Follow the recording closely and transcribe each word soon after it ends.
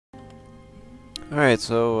Alright,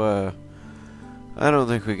 so, I don't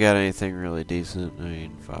think we got anything really decent. I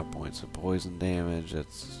mean, 5 points of poison damage,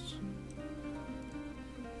 that's...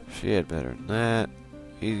 She had better than that.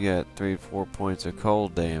 He's got 4 points of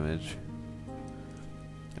cold damage.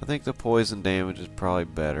 I think the poison damage is probably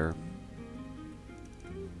better.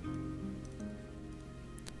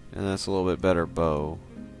 And that's a little bit better bow.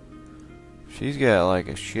 She's got like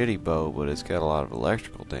a shitty bow, but it's got a lot of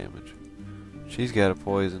electrical damage. She's got a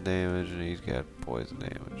poison damage, and he's got poison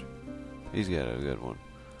damage. He's got a good one.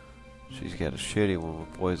 She's got a shitty one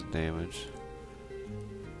with poison damage.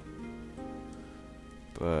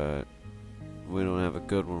 But we don't have a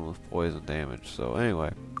good one with poison damage. So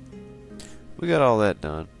anyway, we got all that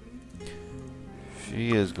done.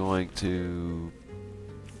 She is going to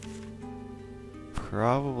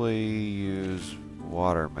probably use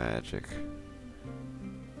water magic.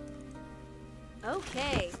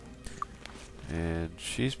 Okay. And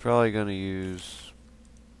she's probably going to use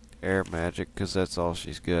air magic because that's all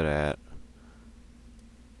she's good at.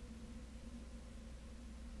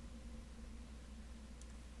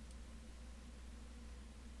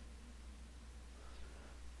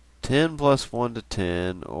 $10 plus 1 to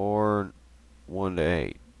 10 or 1 to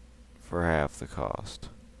 8 for half the cost.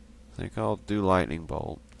 I think I'll do lightning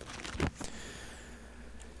bolt.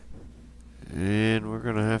 And we're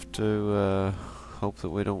gonna have to hope that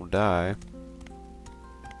we don't die.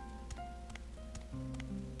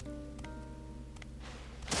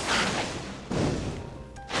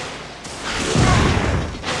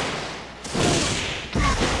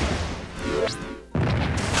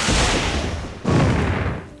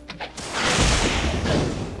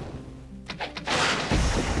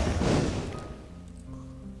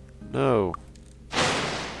 No.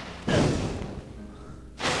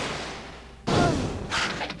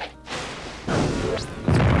 Let's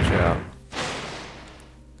watch out.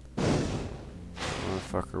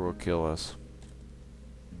 Motherfucker will kill us.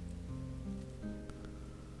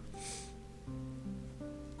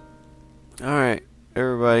 Alright,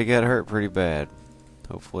 everybody got hurt pretty bad.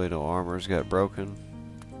 Hopefully no armors got broken.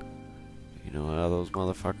 You know how those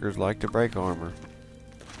motherfuckers like to break armor.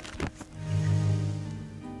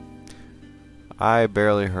 I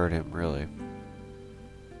barely hurt him, really.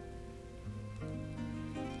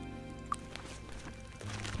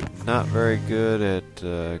 Not very good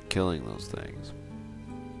at killing those things.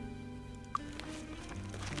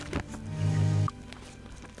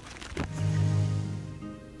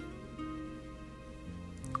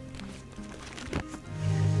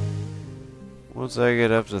 Once I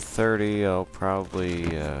get up to 30, I'll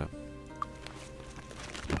probably...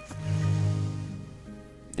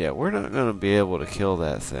 Yeah, we're not going to be able to kill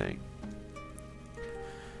that thing.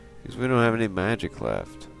 Because we don't have any magic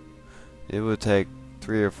left. It would take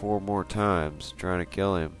 3 or 4 more times trying to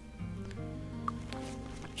kill him.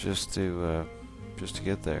 Just to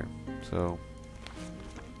get there. So,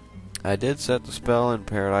 I did set the spell in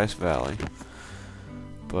Paradise Valley.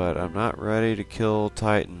 But I'm not ready to kill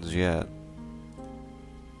Titans yet.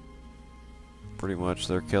 Pretty much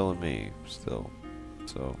they're killing me still.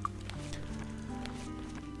 So...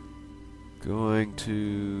 Going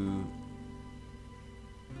to...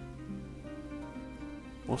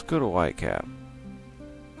 Let's go to Whitecap.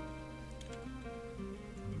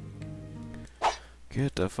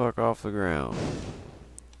 Get the fuck off the ground.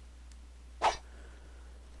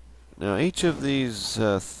 Now each of these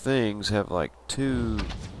things have like 2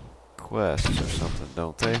 quests or something,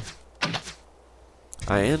 don't they?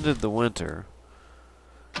 I ended the winter.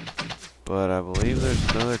 But I believe there's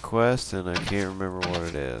another quest and I can't remember what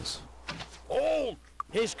it is. All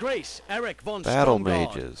His Grace Eric von Battle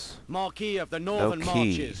Stromgard, mages. Marquis of the Northern No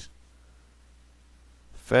key. Marches.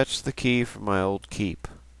 Fetch the key from my old keep.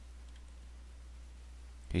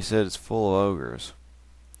 He said it's full of ogres.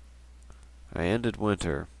 I ended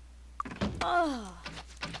winter. Oh.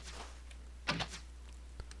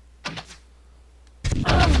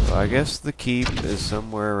 So I guess the keep is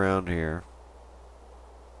somewhere around here.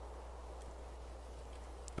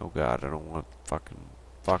 Oh god, I don't want to fuck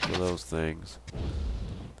with those things.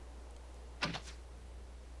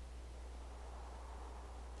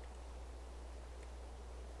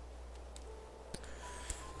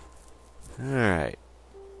 Alright.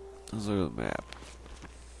 Let's look at the map.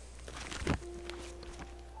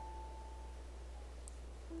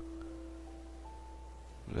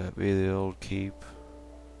 Would that be the old keep?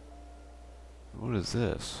 What is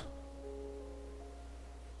this?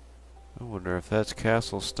 I wonder if that's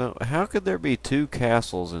Castle Stone. How could there be 2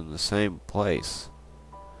 castles in the same place?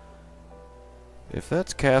 If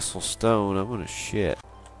that's Castle Stone, I'm gonna shit.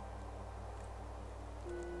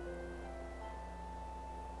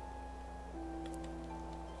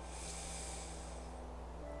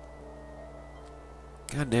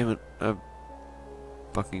 God damn it. I've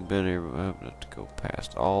fucking been here. I have to go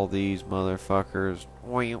past all these motherfuckers.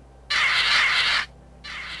 We're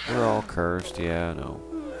all cursed. Yeah, I know.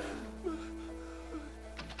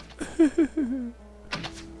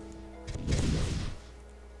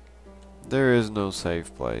 There is no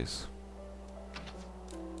safe place.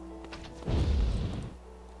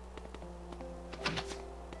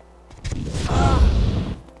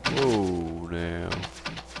 Whoa, now.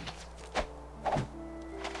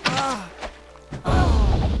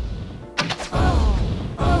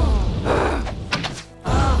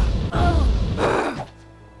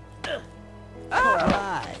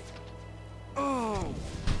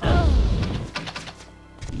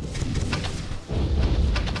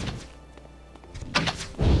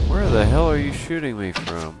 Where the hell are you shooting me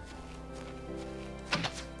from?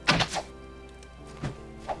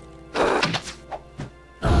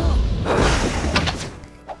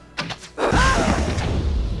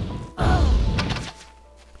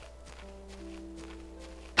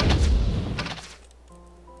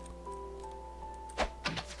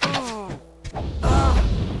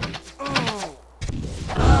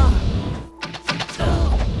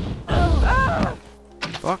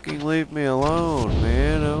 Fucking leave me alone,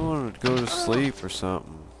 man. I want to go to sleep or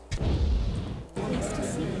something. Nice to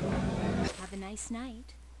see you. Have a nice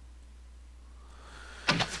night.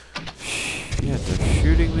 Shit, they're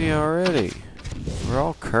shooting me already. We're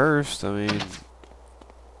all cursed, I mean...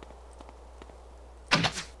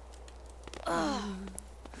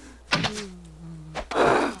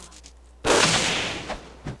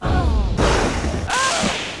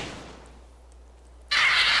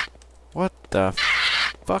 What the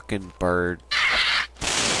fucking bird?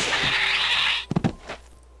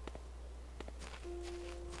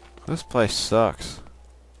 This place sucks.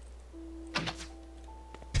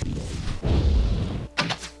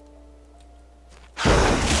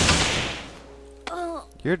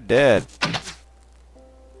 You're dead.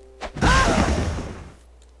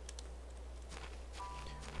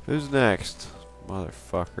 Who's next?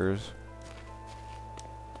 Motherfuckers.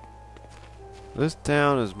 This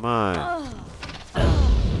town is mine.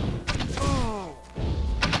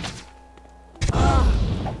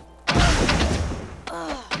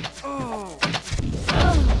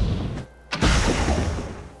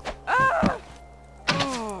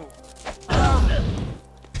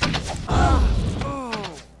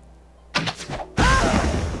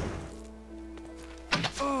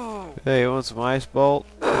 Hey, you want some ice bolt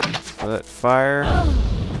for that fire?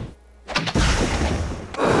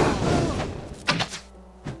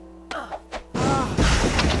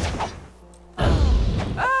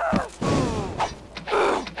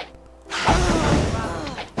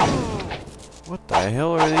 What the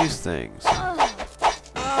hell are these things?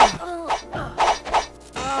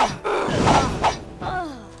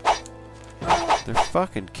 They're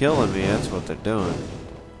fucking killing me, that's what they're doing.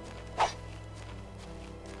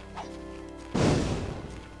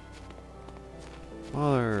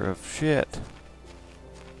 Mother of shit.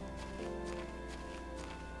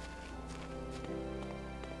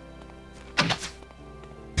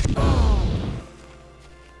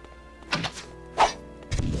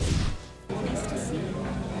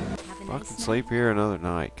 Fucking sleep here another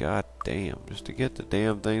night. God damn. Just to get the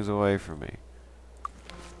damn things away from me.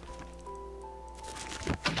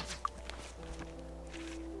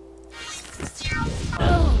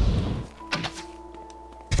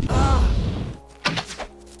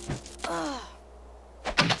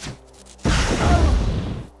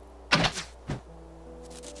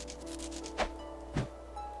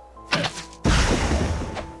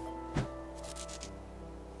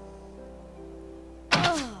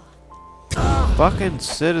 Fucking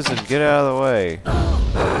citizen, get out of the way.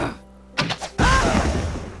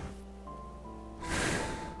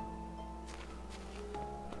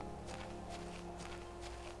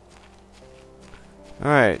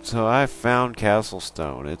 Alright, so I found Castle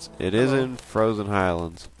Stone. It is in Frozen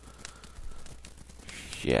Highlands.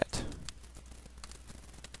 Shit.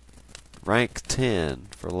 Rank 10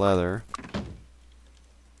 for leather.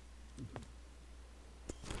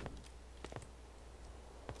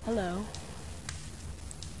 Hello.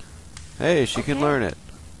 Hey, she can learn it.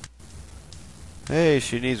 Hey,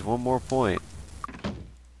 she needs one more point.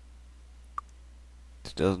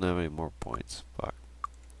 She doesn't have any more points. Fuck.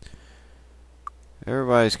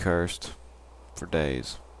 Everybody's cursed. For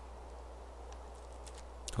days.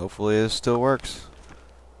 Hopefully this still works.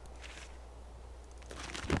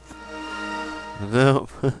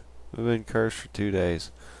 Nope. We've been cursed for 2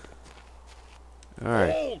 days.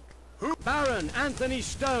 Alright. Baron Anthony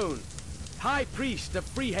Stone, High Priest of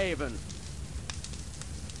Freehaven.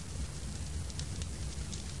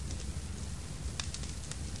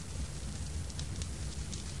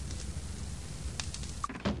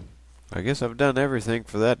 I guess I've done everything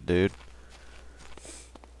for that dude.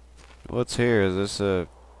 What's here? Is this a...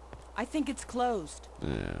 I think it's closed.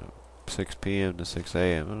 6 p.m. to 6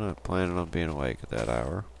 a.m. I'm not planning on being awake at that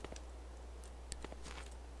hour.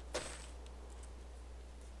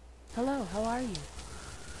 Hello, how are you?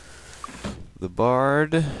 The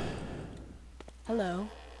Bard. Hello.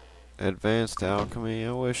 Advanced Alchemy.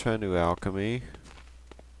 I wish I knew alchemy.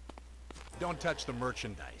 Don't touch the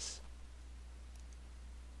merchandise.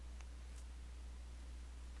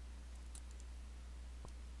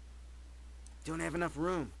 Don't have enough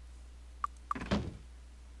room.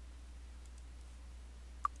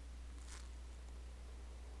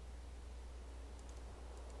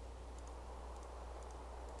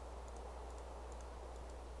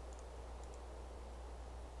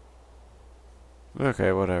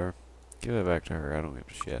 Okay, whatever. Give it back to her. I don't give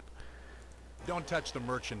a shit. Don't touch the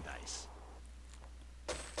merchandise.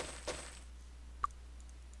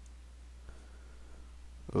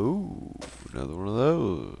 Ooh, another one of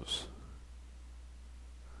those.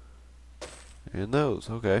 And those,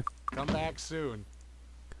 okay. Come back soon.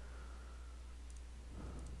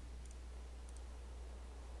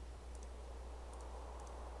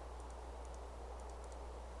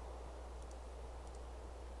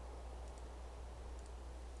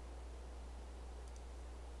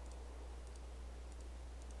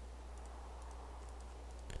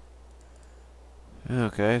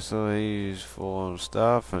 Okay, so he's full on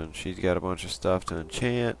stuff, and she's got a bunch of stuff to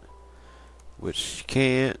enchant, which she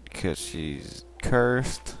can't because she's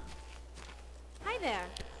cursed. Hi there.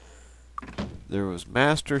 There was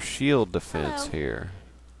Master Shield Defense Hello. here.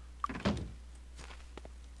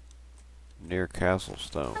 Near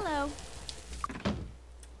Castlestone. Hello.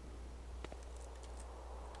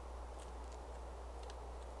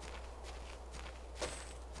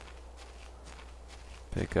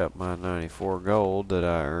 Pick up my 94 gold that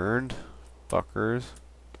I earned. Fuckers.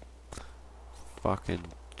 Fucking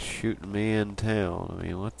shooting me in town. I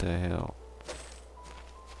mean, what the hell?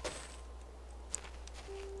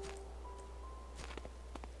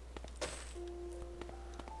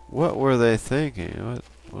 What were they thinking? What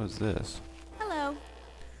was this? Hello.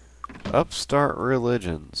 Upstart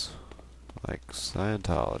religions. Like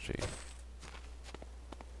Scientology.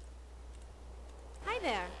 Hi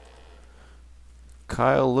there.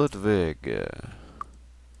 Kyle Ludwig.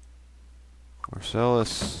 Marcellus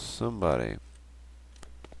somebody.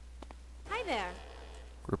 Hi there.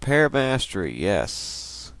 Repair Mastery,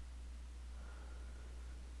 yes.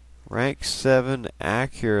 Rank 7,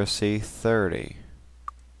 Accuracy 30.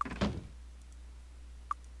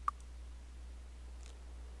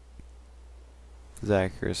 His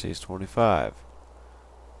accuracy is 25.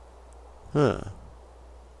 Huh.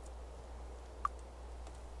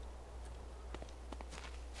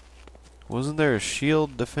 Wasn't there a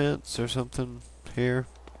shield defense or something here?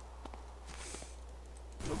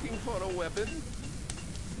 Looking for a weapon?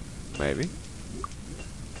 Maybe.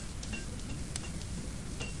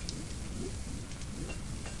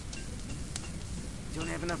 Don't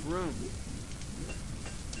have enough room.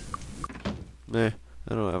 Nah,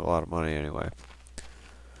 I don't have a lot of money anyway.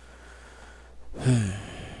 Let's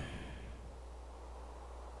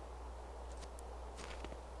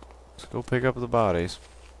go pick up the bodies.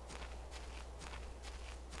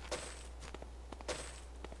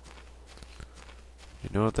 You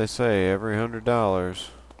know what they say, every $100.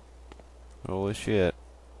 Holy shit.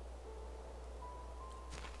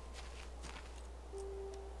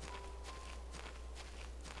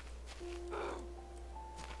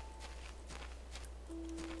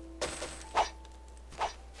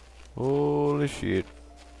 Holy shit.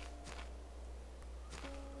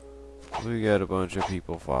 We got a bunch of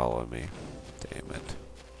people following me. Damn it.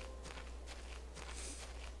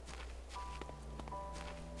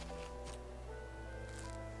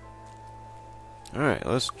 Alright,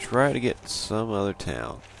 let's try to get some other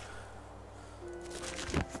town.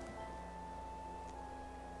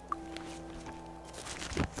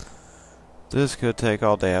 This could take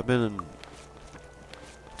all day. I've been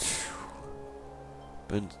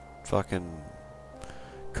fucking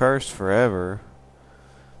cursed forever.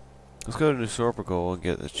 Let's go to New Sorpical and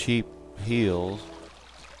get the cheap heals.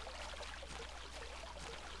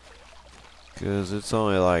 Because it's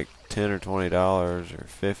only like $10 or $20 or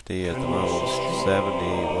 $50 at the most,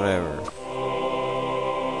 $70, whatever.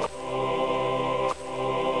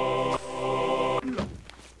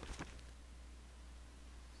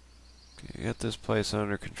 Okay, get this place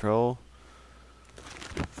under control.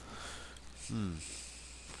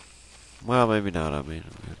 Well, maybe not. I mean,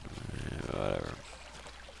 whatever.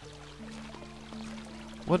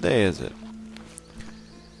 What day is it?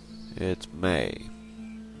 It's May.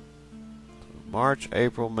 March,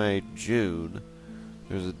 April, May, June.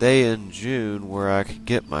 There's a day in June where I could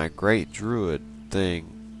get my Great Druid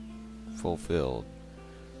thing fulfilled.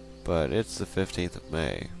 But it's the 15th of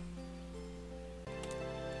May.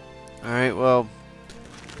 Alright, well,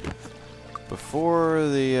 before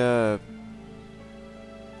the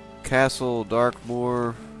Castle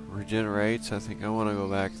Darkmoor regenerates, I think I want to go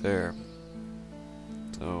back there.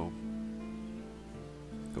 So,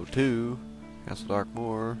 go to Castle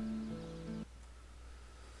Darkmoor.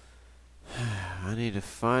 I need to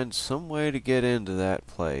find some way to get into that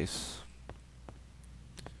place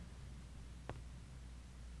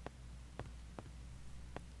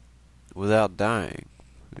without dying.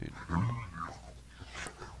 I mean,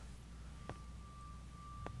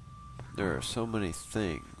 there are so many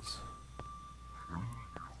things.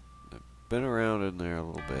 I've been around in there a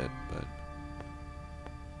little bit, but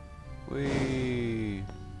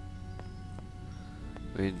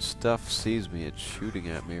I mean, stuff sees me. It's shooting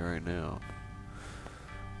at me right now.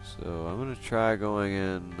 So I'm gonna try going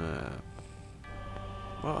in.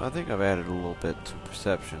 Well, I think I've added a little bit to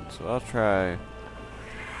perception, so I'll try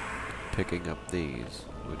picking up these,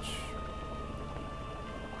 which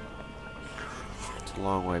it's a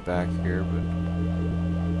long way back here, but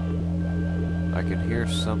I can hear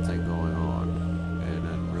something going on, and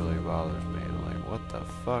it really bothers me. I'm like, what the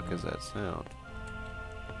fuck is that sound?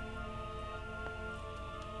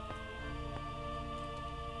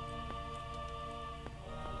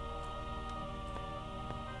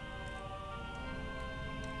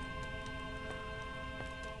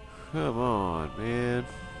 Come on, man.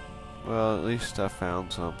 Well, at least I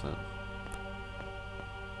found something.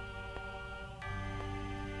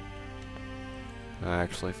 I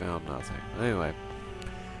actually found nothing. Anyway,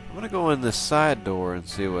 I'm gonna go in this side door and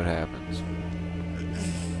see what happens.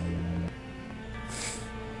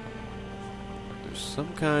 There's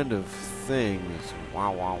some kind of thing that's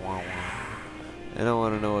wow wow wow wow. And I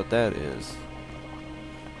want to know what that is.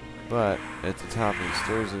 But at the top of the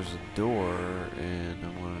stairs there's a door, and I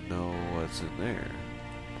want to know what's in there.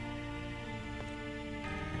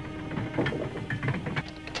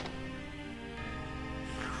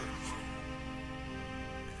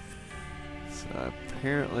 So I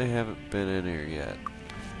apparently haven't been in here yet.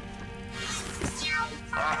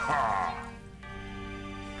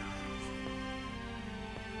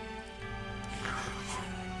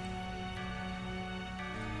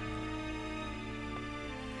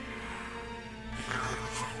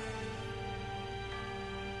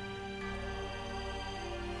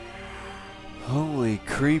 Holy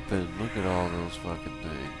creepin', look at all those fucking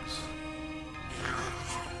things.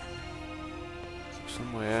 Is there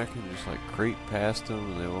some way I can just like creep past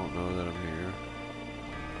them and they won't know that I'm here?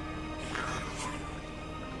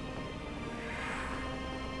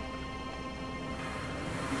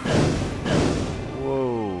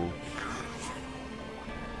 Whoa.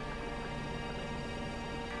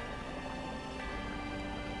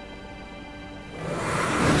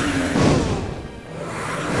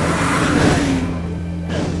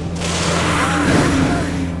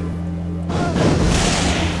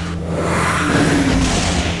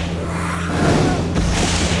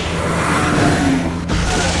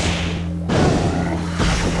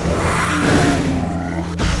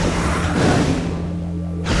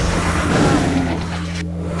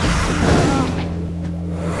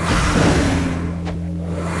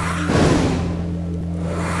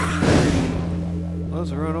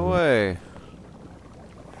 Let's run away.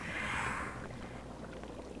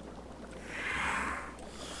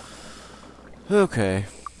 Okay.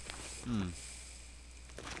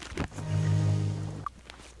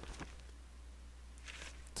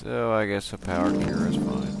 So I guess a power cure is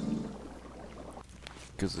fine.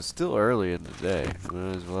 Because it's still early in the day.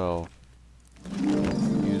 Might as well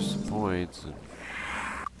use some points and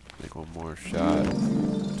take one more shot. 2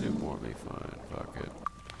 more will be fine. Fuck it.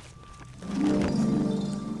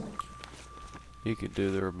 He could do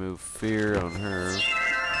the remove fear on her.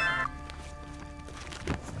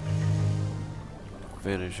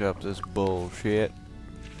 Finish up this bullshit.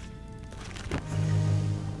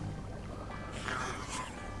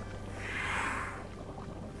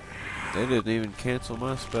 They didn't even cancel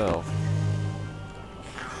my spell.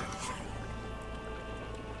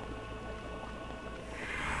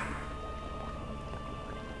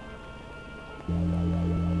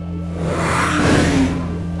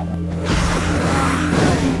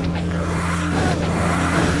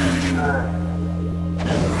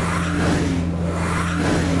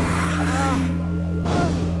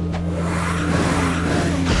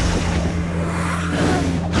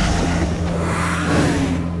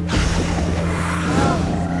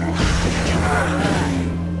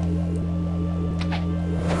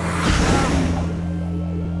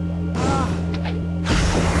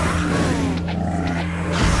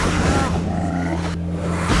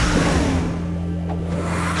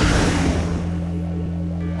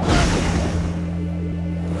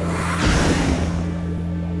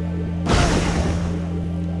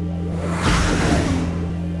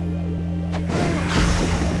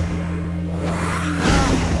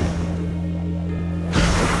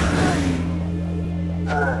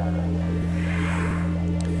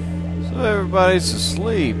 everybody's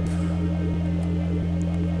asleep.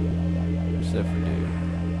 Except for dude.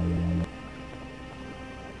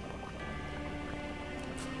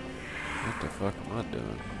 What the fuck am I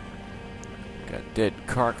doing? Got dead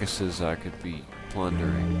carcasses I could be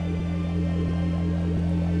plundering.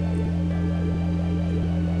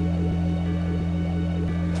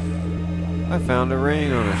 I found a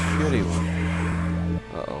ring on a shitty one.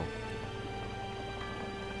 Uh-oh.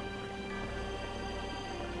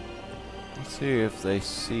 Let's see if they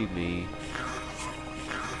see me.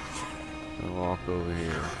 I'll walk over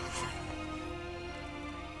here.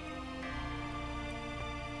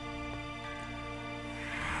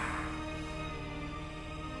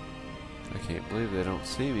 I can't believe they don't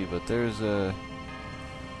see me, but there's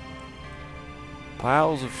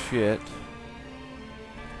piles of shit.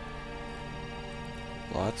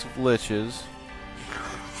 Lots of liches.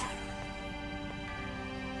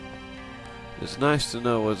 It's nice to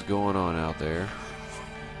know what's going on out there.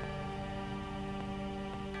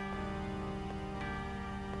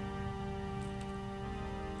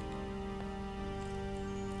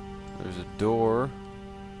 There's a door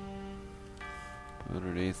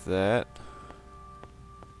underneath that.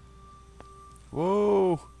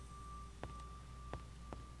 Whoa!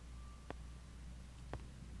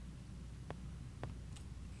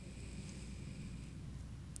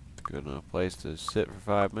 Good enough place to sit for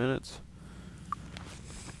 5 minutes.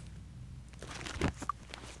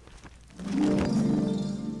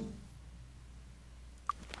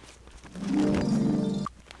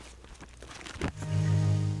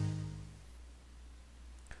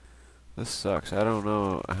 This sucks. I don't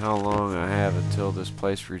know how long I have until this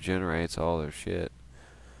place regenerates all their shit.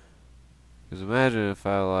 Because imagine if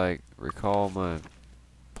I like recall my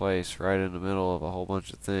place right in the middle of a whole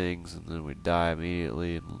bunch of things and then we die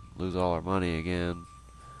immediately and lose all our money again.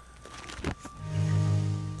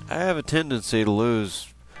 I have a tendency to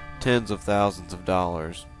lose tens of thousands of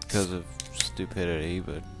dollars because of stupidity,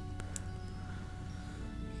 but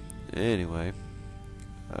anyway,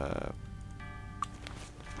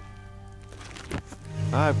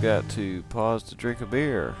 I've got to pause to drink a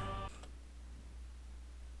beer.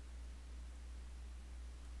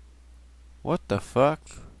 What the fuck?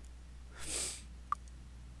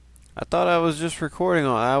 I thought I was just recording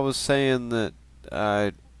on. I was saying that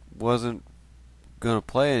I wasn't gonna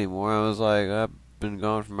play anymore. I was like, I've been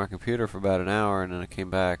gone from my computer for about an hour, and then I came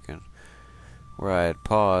back and where I had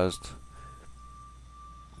paused.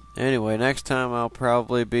 Anyway, next time I'll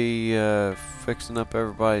probably be fixing up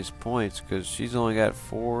everybody's points, because she's only got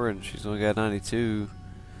 4 and she's only got 92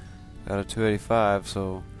 out of 285.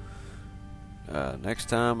 So next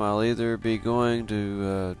time I'll either be going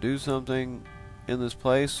to do something in this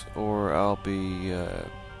place, or I'll be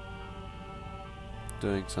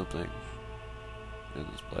doing something in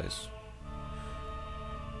this place.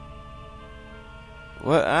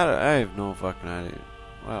 What? I have no fucking idea.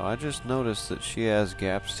 Wow, I just noticed that she has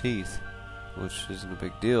gaps teeth, which isn't a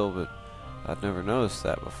big deal, but I'd never noticed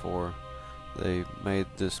that before. They made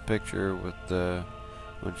this picture with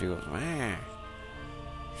when she goes, man,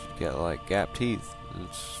 she got like gap teeth.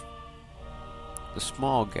 It's the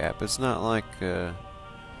small gap. It's not like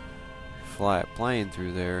fly a plane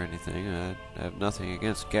through there or anything. I have nothing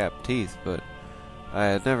against gap teeth, but I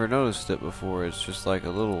had never noticed it before. It's just like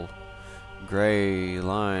a little gray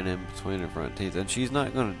line in between her front teeth, and she's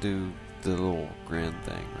not going to do the little grin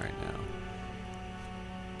thing right now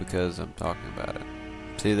because I'm talking about it.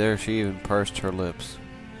 See there, she even pursed her lips.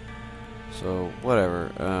 So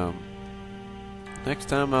whatever. Next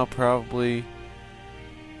time I'll probably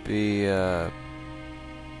be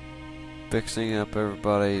fixing up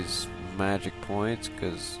everybody's magic points,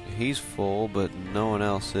 because he's full but no one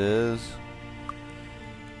else is.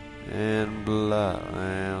 And blah.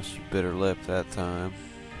 Well, she bit her lip that time.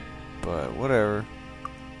 But whatever.